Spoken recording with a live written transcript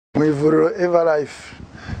mu ivuriro Everlife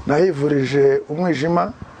nahivurije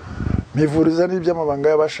umwijima mivuriza n'iby'amabanga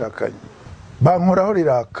y'abashakanye bankoraho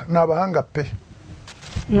riraka nabahanga pe.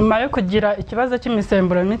 Nyuma yo kugira ikibazo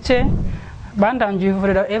cy'imisemburo mike bandangiye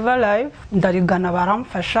ivuriro Everlife ndarigana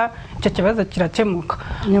baramfasha icyo kibazo kirakemuka.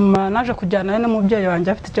 Nyuma naje kujyana n'umubyeyi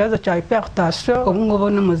wanjye afite ikibazo cya hypertension ubu ngubu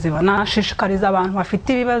ni muzima. Nashishikariza abantu bafite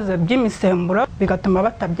ibibazo by'imisemburo bigatuma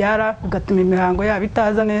batabyara bigatuma imihango yabo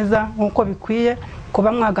itaza neza nkuko bikwiye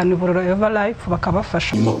kuba mwagana ivuriro Everlife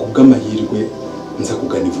bakabafasha. Nyuma kubw'amahirwe nza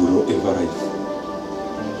kugana ivuriro Everlife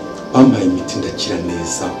bampaye imiti ndakira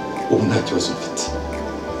neza ubu nta kibazo mfite.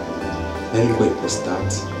 Nari ndwaye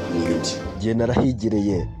prostate n'ibindi. Gihe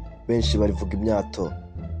narahigereye benshi barivuga imyato.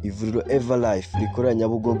 Ivuriro Everlife rikorera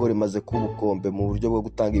Nyabugogo rimaze kuba ubukombe mu buryo bwo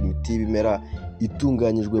gutanga imiti y'ibimera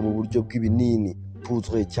itunganyijwe mu buryo bw'ibinini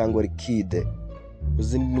poudre cyangwa liquide. Mu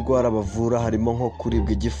zindi ndwara bavura harimo nko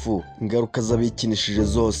kuribwa igifu, ingaruka z'abikinishije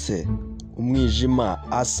zose, umwijima,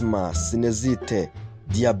 asthma, sinezite,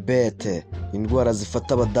 diabete, indwara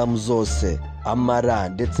zifata abadamu zose, amara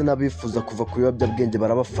ndetse n'abifuza kuva ku biyobyabwenge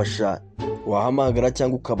barabafasha. Wahamagara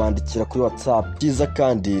cyangwa ukabandikira kuri WhatsApp. Cyiza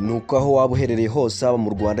kandi ni uko aho waba uherereye hose haba mu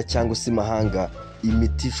Rwanda cyangwa se mahanga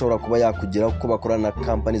imiti ishobora kuba yakugeraho kuko bakorana na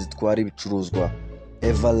company zitwara ibicuruzwa.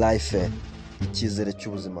 Everlife, icyizere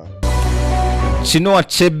cy'ubuzima. Chinua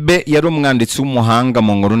Achebe yari umwanditsi w'umuhanga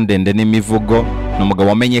mu nkuru ndende n'imivugo, n'umugabo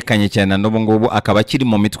wamenyekanye cyane n'ubu ngubu akaba akiri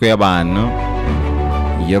mu mitwe y'abantu.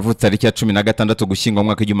 Yavutse tariki ya 16 Ugushyingo mu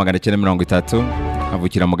mwaka wa 1930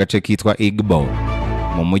 avukira mu gace kitwa Igbo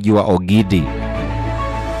mu mujyi wa Ogidi,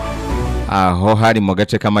 aho hari mu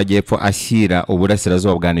gace k'amajyepfo ashyira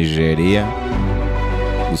uburasirazuba bwa Nigeria.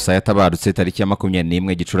 Gusa yatabarutse tariki ya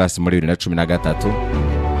 21 Gicurasi muri 2013.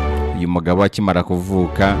 Uyu mugabo akimara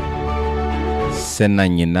kuvuka se na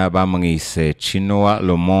nyina bamwise Chinua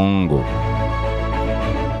Lomongo,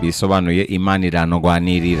 bisobanuye Imana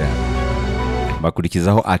irandwanirira.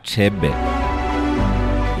 Bakurikizaho Achebe.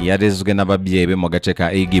 Yarezwe n'ababyeyi be mu gace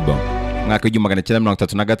ka Igbo. Mwaka wa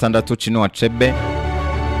 1936 Chinua Achebe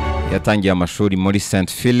yatangiye amashuri muri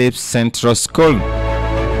St Philip's Central School.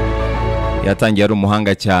 Yatangiye ari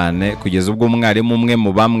umuhanga cyane kugeza ubwo umwarimu umwe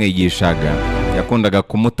mu bamwigishaga yakundaga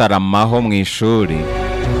kumutaramaho mu ishuri,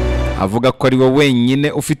 avuga ko ari we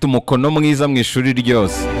wenyine ufite umukono mwiza mu ishuri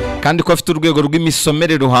ryose kandi ko afite urwego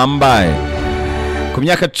rw'imisomere ruhambaye. Ku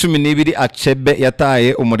myaka 12 Achebe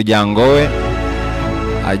yataye umuryango we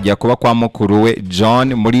ajya kuba kwa mukuru we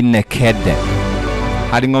John muri Nekede,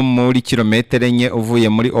 hari nko muri kilometero 4 uvuye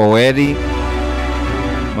muri Oweri.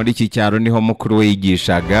 Muri iki cyaro niho mukuru we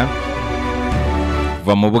yigishaga.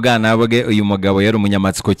 Kuva mu bwana bwe uyu mugabo yari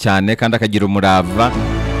umunyamatsiko cyane kandi akagira umurava.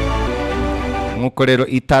 Nkuko rero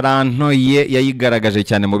itaranto ye yayigaragaje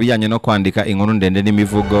cyane mu bijyanye no kwandika inkuru ndende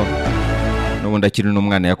n'imivugo. N'ubundi akiri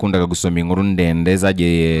n'umwana yakundaga gusoma inkuru ndende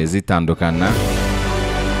zagiye zitandukana.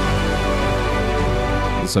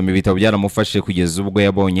 Gusoma ibitabo byaramufashe kugeza ubwo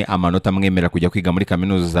yabonye amanota amwemera kujya kwiga muri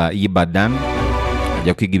kaminuza y'Ibadan,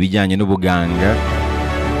 ajya kwiga ibijyanye n'ubuganga.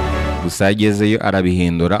 Gusa yagezeyo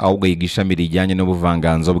arabihindura ahubwo yiga ishami rijyanye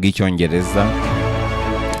n'ubuvanganzo bw'icyongereza.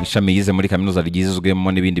 Ishami yize muri kaminuza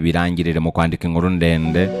rigizwemo n'ibindi birangirire mu kwandika inkuru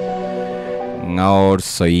ndende nka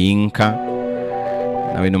Soyinka,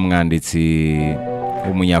 nawe n'umwanditsi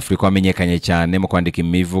w'umunyafurika wamenyekanye cyane mu kwandika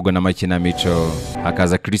imivugo n'amakinamico,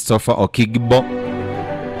 akaza Christopher Okigbo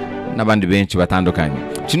n'abandi benshi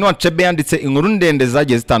batandukanye. Chinua Achebe yanditse inkuru ndende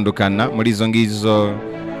zagiye zitandukana, muri izo ngizo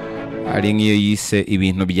ari nk'iyo yise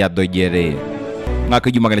ibintu byadogereye mwaka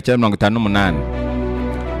wa 1958.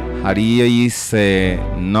 Hari iyo yise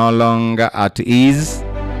No Longer at Ease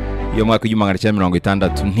yo mwaka wa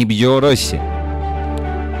 1960. Ntibyoroshye.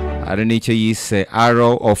 Hari n'icyo yise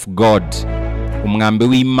Arrow of God, umwambi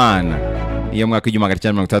w'Imana, iyo mwaka wa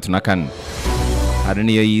 1934. Hari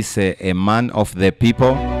n'iyo yise A Man of the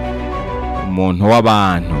People, umuntu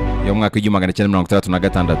w'abantu, yo mwaka wa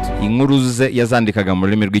 1936. Inkuru ze yazandikaga mu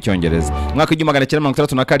rurimi rw'icyongereza. Mwaka wa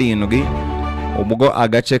 1937 ubwo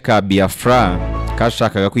agace ka Biafra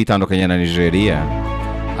kashakaga kwitandukanya na Nigeria,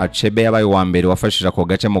 Achebe yabaye wa mbere wafashije ako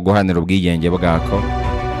gace mu guharanira ubwigenge bwako.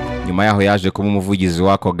 Nyuma yaho yaje kuba umuvugizi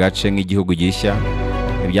wako gace nk'igihugu gishya.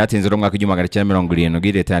 Ibyatinze mu mwaka wa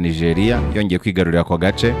 1970 leta ya Nigeria yongeye kwigarurira ako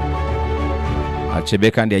gace.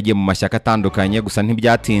 Achebe kandi yagiye mu mashyaka atandukanye, gusa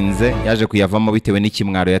ntibyatinze yaje kuyavamo bitewe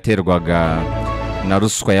n'ikimwaro yaterwaga na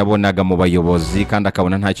ruswa yabonaga mu bayobozi kandi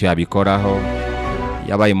akabona ntacyo yabikoraho.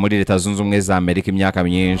 Yabaye muri Leta Zunze Ubumwe za Amerika imyaka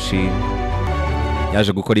myinshi.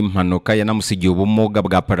 Yaje gukora impanuka yanamusigiye ubumuga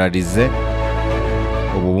bwa paralize.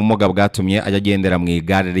 Ubu bumuga bwatumye agendera mu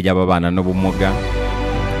igare ry'ababana n'ubumuga.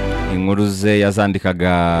 Inkuru ze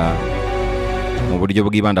yazandikaga mu buryo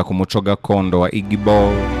bwibanda ku muco gakondo wa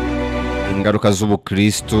Igbo, ingaruka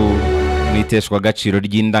z'ubukristu n'iteshwa agaciro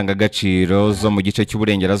ry'indangagaciro zo mu gice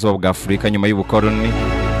cy'uburengerazuba bwa Afurika nyuma y'ubukoloni.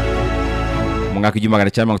 Mu mwaka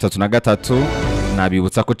w'1933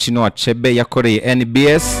 nabibutsa ko Chinua Achebe yakoreye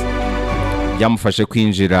NBS byamufashe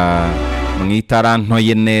kwinjira mu itaranto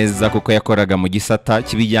ye neza kuko yakoraga mu gisata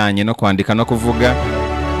kibijyanye no kwandika no kuvuga.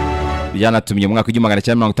 Byanatumye mu mwaka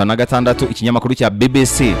w'1956 ikinyamakuru cya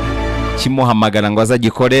BBC kimuhamagara ngo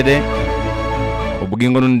azagikorere. Ubwo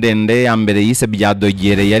inkuru ndende ya mbere yise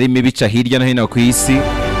Byadogere yarimo ibica hirya no hino ku isi,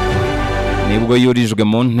 nibwo yurijwe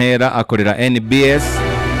mu ntera akorera NBS.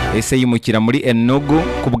 Ese yimukira muri Enugu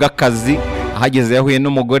kubw'akazi, ahageze yahuye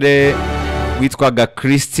n'umugore witwaga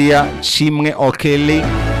Christiana Chimwe Okoli.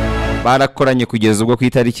 Barakoranye kugeza ubwo ku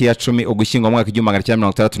itariki ya 10 Ugushyingo mu mwaka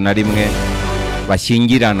w'1961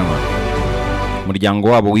 bashyingiranwa. Umuryango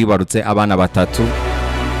wabo wibarutse abana batatu.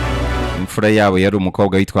 Imfura yabo yari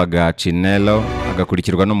umukobwa witwaga Chinelo,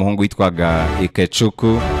 agakurikirwa n'umuhungu witwaga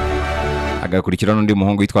Ikechukwu, agakurikirwa n'undi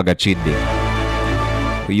muhungu witwaga Chidi.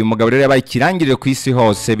 Uyu mugabo rero yabaye ikirangirire ku isi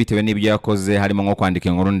hose bitewe n'ibyo yakoze, harimo nko kwandika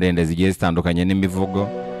inkuru ndende zigiye zitandukanye n'imivugo,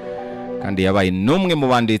 kandi yabaye n'umwe mu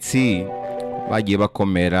banditsi bagiye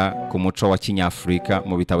bakomera ku muco wa Kinyafurika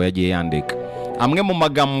mu bitabo yagiye yandika. Amwe mu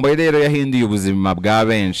magambo rero yahinduye ubuzima bwa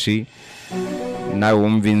benshi. Nawe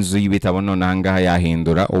wumva inzu y'ibitabo none ahangaha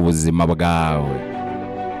yahindura ubuzima bwawe.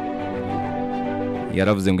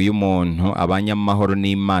 Yaravuze ngo iyo umuntu abanye amahoro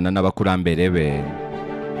n'Imana n'abakurambere be,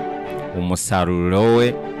 umusaruro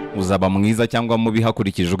we uzaba mwiza cyangwa mubi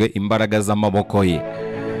hakurikijwe imbaraga z'amaboko ye.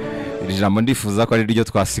 Iri jambo ndifuza ko ari ryo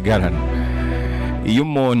twasigarana. Iyo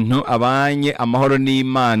umuntu abanye amahoro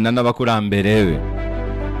n'Imana n'abakurambere be,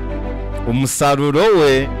 umusaruro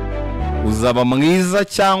we uzaba mwiza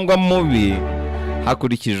cyangwa mubi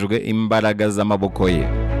hakurikijwe imbaraga z'amaboko ye.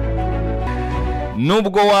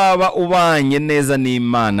 Nubwo waba ubanye neza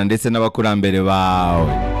n'Imana ndetse n'abakurambere bawe,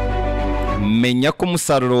 menya ko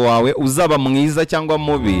umusaruro wawe uzaba mwiza cyangwa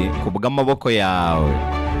mubi kubw'amaboko yawe.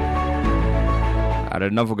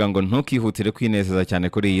 Aranavuga ngo ntukihutire kwinezeza cyane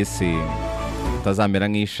kuri iyi si, utazamera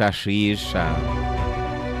nk'ishashi y'isha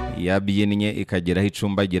yabyinnye ikageraho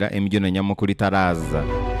icumbagira imbyino nyamukuru itaraza.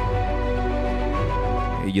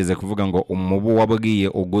 Igeze kuvuga ngo umubu wabwiye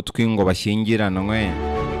ugutwi ngo bashyingiranwe,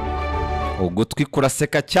 ugutwi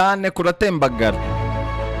kuraseka cyane kuratembagara.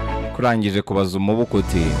 Kurangije kubaza umubu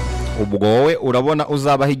kuti ubwo wowe urabona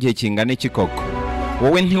uzabaho igihe kingana iki koko?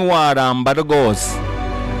 Wowe ntiwaramba rwose.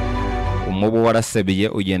 Umubu warasebiye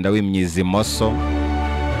ugenda wimyiza imoso.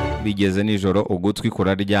 Bigeze nijoro ugutwi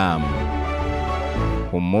kuraryama.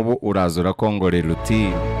 Umubu uraza urakongorera uti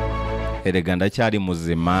erega ndacyari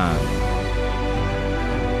muzima.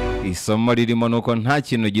 Isomo ririmo nuko nta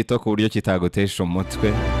kintu gito ku buryo kitagutesha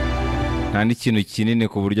umutwe, nta n'ikintu kinini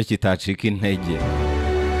ku buryo kitacika intege.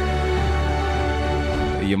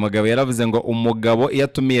 Uyu mugabo yaravuze ngo umugabo iyo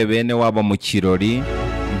atumiye bene wabo mu kirori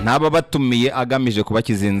ntaba batumiye agamije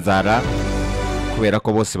kubakiza inzara, kubera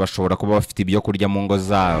ko bose bashobora kuba bafite ibyo kurya mu ngo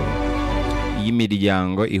zabo. Iyo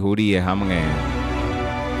imiryango ihuriye hamwe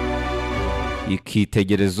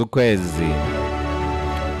ikitegereza ukwezi,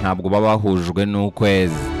 ntabwo baba bahujwe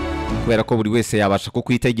n'ukwezi, kubera ko buri wese yabasha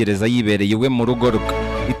kukwitegereza yibereye iwe mu rugo rwe.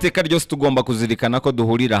 Iteka ryose tugomba kuzirikana ko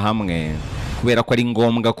duhurira hamwe kubera ko ari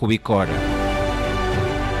ngombwa kubikora.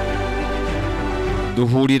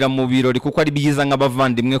 Duhurira mu birori kuko ari byiza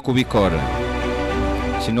nk'abavandimwe kubikora.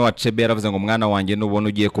 Chinua Achebe yaravuze ngo mwana wanjye nubona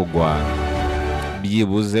ugiye kugwa,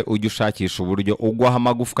 byibuze ujye ushakisha uburyo ugwaho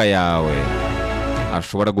amagufwa yawe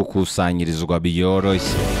ashobora gukusanyirizwa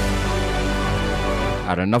byoroshye.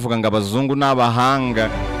 Aranavuga ngo abazungu n'abahanga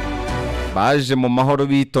baje mu mahoro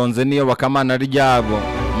bitonze niyo bakamana ryabo,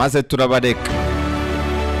 maze turabareka.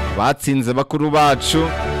 Batsinze bakuru bacu,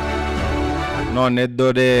 none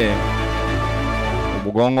dore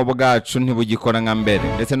ubwonko bwacu ntibugikora nka mbere,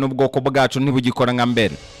 ndetse n'ubwoko bwacu ntibugikora nka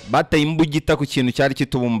mbere. Bateye imbugita ku kintu cyari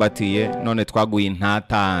kitubumbatiye, none twaguye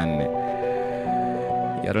intatane.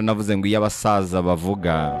 Yaranavuze ngo iyo abasaza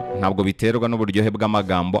bavuga ntabwo biterwa n'uburyohe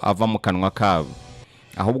bw'amagambo ava mu kanwa kabo,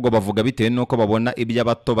 ahubwo bavuga bitewe n'uko babona ibyo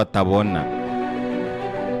abato batabona.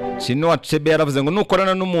 Chinua Achebe yaravuze ngo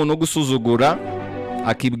nukorana n'umuntu ugusuzugura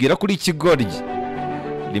akibwira kuri ikigoryi,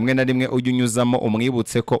 rimwe na rimwe ujye unyuzamo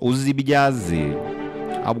umwibutse ko uzi ibyazi,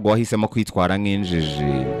 ahubwo wahisemo kwitwara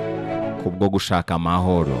nk'injiji kubwo gushaka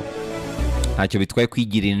amahoro. Ntacyo bitwaye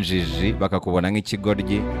kwigira injiji bakakubona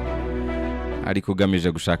nk'ikigoryi ariko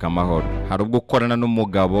ugamije gushaka amahoro. Hari ubwo ukorana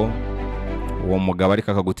n'umugabo, uwo mugabo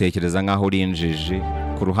ariko akagutekereza nk'aho uri injiji.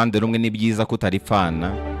 Ku ruhande rumwe ni byiza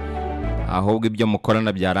kutaripfana, ahubwo ibyo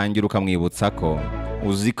mukorana byarangira ukamwibutsa ko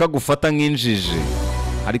uzika gufata nk'injiji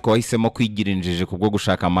ariko wahisemo kwigira injiji kubwo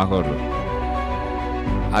gushaka amahoro.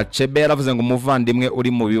 Achebe yaravuze ngo umuvandimwe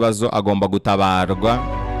uri mu bibazo agomba gutabarwa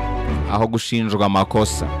aho gushinjwa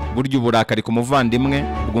amakosa. Burya uburakari ku muvandimwe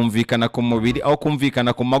bwumvikana ku mubiri aho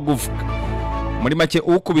kumvikana ku magufwa. Muri make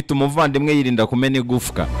ukubita umuvandimwe yirinda kumena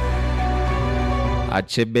igufwa.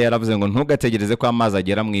 Achebe yaravuze ngo ntugategereze ko amazi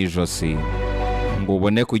agera mu ijosi ngo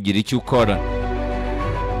ubone kugira icyo ukora,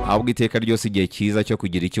 ahubwo iteka ryose igihe cyiza cyo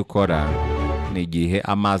kugira icyo ukora ni igihe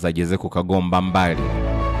amazi ageze ku kagombambari.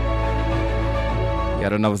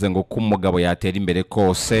 Yaranavuze ngo ko umugabo yatera imbere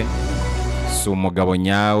kose si umugabo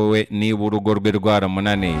nyawe niba urugo rwe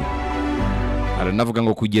rwaramunaniye. Aranavuga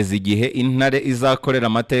ngo kugeza igihe intare izakorera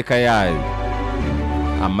amateka yayo,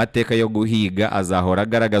 amateka yo guhiga azahora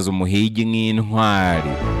agaragaza umuhigi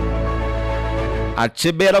nk'intwari.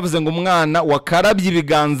 Achebe yaravuze ngo umwana wakarabye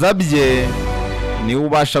ibiganza bye niwe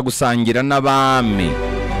ubasha gusangira n'abami.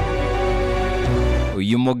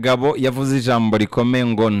 Uyu mugabo yavuze ijambo rikomeye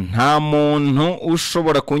ngo nta muntu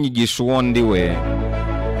ushobora kunyigisha uwundi we,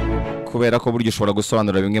 kubera ko buryo ushobora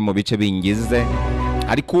gusobanura bimwe mu bice bingize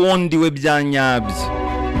ariko uwundi we byanyabyo,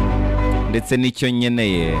 ndetse n'icyo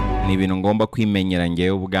nkeneye ni ibintu ngomba kwimenyera ngewe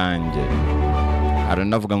ubwanjye.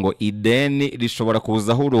 Aranavuga ngo ideni rishobora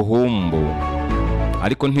kuzaho uruhumbu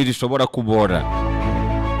ariko ntirishobora kubora.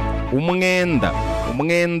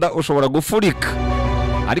 Umwenda ushobora gufurika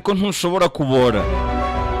ariko ntushobora kubora.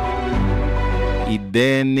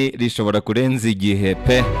 Ideni rishobora kurenza igihe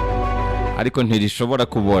pe ariko ntirishobora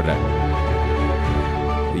kubora.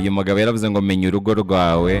 Uyu mugabo yaravuze ngo menya urugo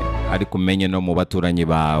rwawe ariko umenye no mu baturanyi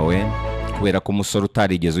bawe, kubera ko umusore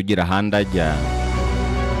utarigeze ugira ahandi ajya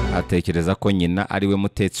atekereza ko nyina ari we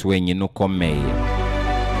mutetsi wenyine ukomeye.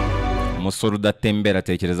 Umusore udatembera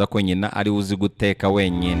atekereza ko nyina ari we uzi guteka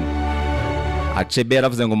wenyine. Achebe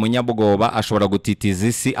yaravuze ngo umunyabwoba ashobora gutitiza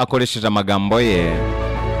isi akoresheje amagambo ye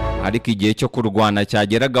ariko igihe cyo kurwana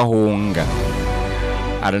cyagera agahunga.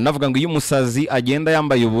 Aranavuga ngo iyo umusazi agenda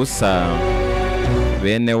yambaye ubusa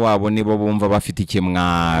bene wabo nibo bumva bafite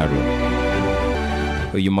ikimwaro.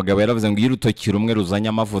 Uyu mugabo yaravuze ngo iyo urutoki rumwe ruzanye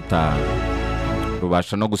amavuta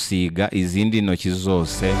rubasha no gusiga izindi ntoki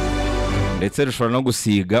zose, ndetse rushobora no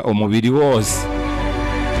gusiga umubiri wose.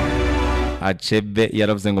 Achebe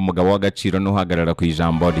yaravuze ngo umugabo w'agaciro ntuhagarara ku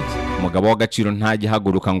ijambo rye. Umugabo w'agaciro ntajya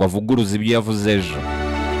ahaguruka ngo avuguruze ibyo yavuze ejo.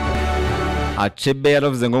 Achebe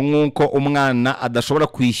yaravuze ngo nk'uko umwana adashobora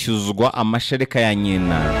kwishyuzwa amashereka ya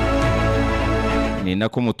nyina, ni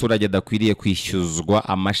nako umuturage adakwiriye kwishyuzwa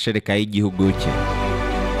amashereka y'igihugu cye.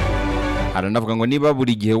 Aranavuga ngo niba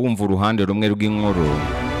buri gihe wumva uruhande rumwe rw'inkuru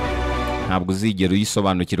ntabwo uzigera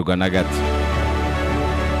uyisobanukirwa na gato.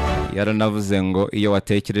 Yaranavuze ngo iyo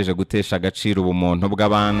watekereje gutesha agaciro ubumuntu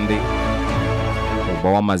bw'abandi uba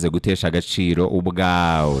wamaze gutesha agaciro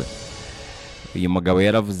ubwawe. Uyu mugabo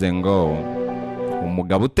yaravuze ngo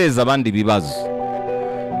umugabo uteza abandi ibibazo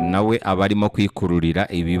nawe aba arimo kwikururira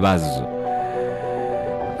ibibazo.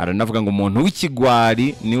 Aranavuga ngo umuntu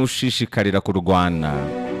w'ikigwari niwe ushishikarira kurwana,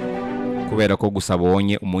 kubera ko gusa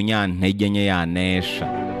abonye umunyantege nke yanesha.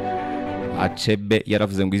 Achebe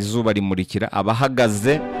yaravuze ngo izuba rimurikira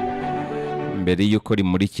abahagaze mbere y'uko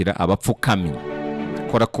rimurikira abapfukamye.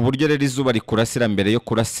 Kora ku buryo rero izuba rikurasira mbere yo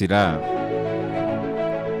kurasira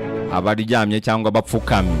abaryamye cyangwa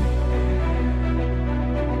abapfukamye.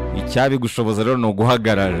 Icyabigushoboza rero ni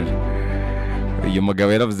uguhagarara. Uyu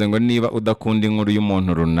mugabo yaravuze ngo niba udakunda inkuru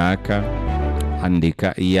y'umuntu runaka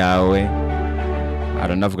andika iyawe.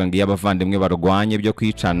 Aranavuga ngo iyo abavandimwe barwanye byo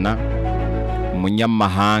kwicana,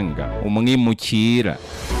 umunyamahanga umwimukira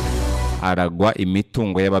aragwa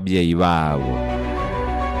imitungo y'ababyeyi babo.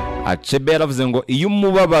 Achebe yaravuze ngo iyo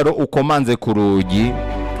umubabaro ukomanze ku rugi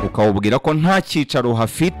ukawubwira ko nta cyicaro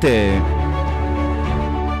uhafite,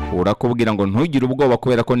 urakubwira ngo ntugire ubwoba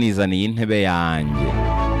kubera ko nizaniye intebe yanjye.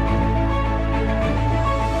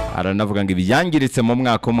 Aranavuga ngo ibyangiritse mu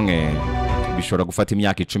mwaka umwe bishobora gufata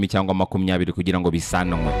imyaka 10 cyangwa 20 kugira ngo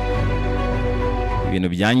bisanwe. Ibintu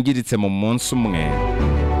byangiritse mu munsi umwe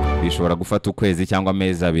bishobora gufata ukwezi cyangwa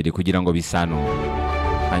amezi 2 kugira ngo bisanwe.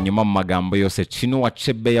 Hanyuma mu magambo yose Chinua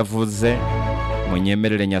Achebe yavuze,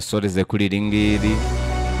 munyemerere nyasoreze kuri ringiri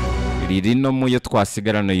riri no muyo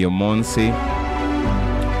twasigarana uyu munsi.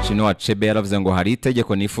 Chinua Achebe yaravuze ngo hari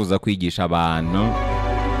itegeko nifuza kwigisha abantu: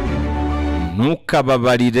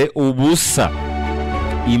 ntukababarire ubusa.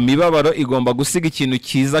 Imibabaro igomba gusiga ikintu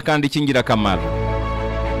cyiza kandi cy'ingirakamaro.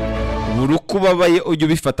 Buri uko ubabaye ujye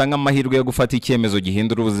ubifata nk'amahirwe yo gufata icyemezo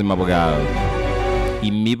gihindura ubuzima bwawe.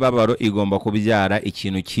 Imibabaro igomba kubyara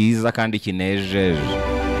ikintu cyiza kandi kinejeje.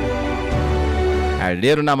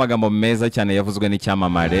 Rero ni amagambo meza cyane yavuzwe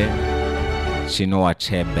n'icyamamare Chinua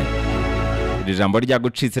Achebe. Iri jambo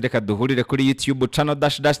ryagucitse reka duhurire kuri YouTube channel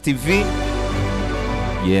 _TV.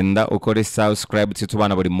 Yenda ukore subscribe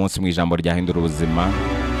tubana buri munsi mu ijambo ryahindura ubuzima.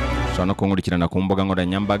 Ushobora no kunkurikirana ku mbuga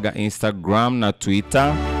nkoranyambaga Instagram na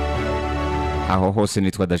Twitter. Aho hose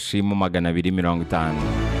nitwa Dashimu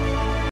 250.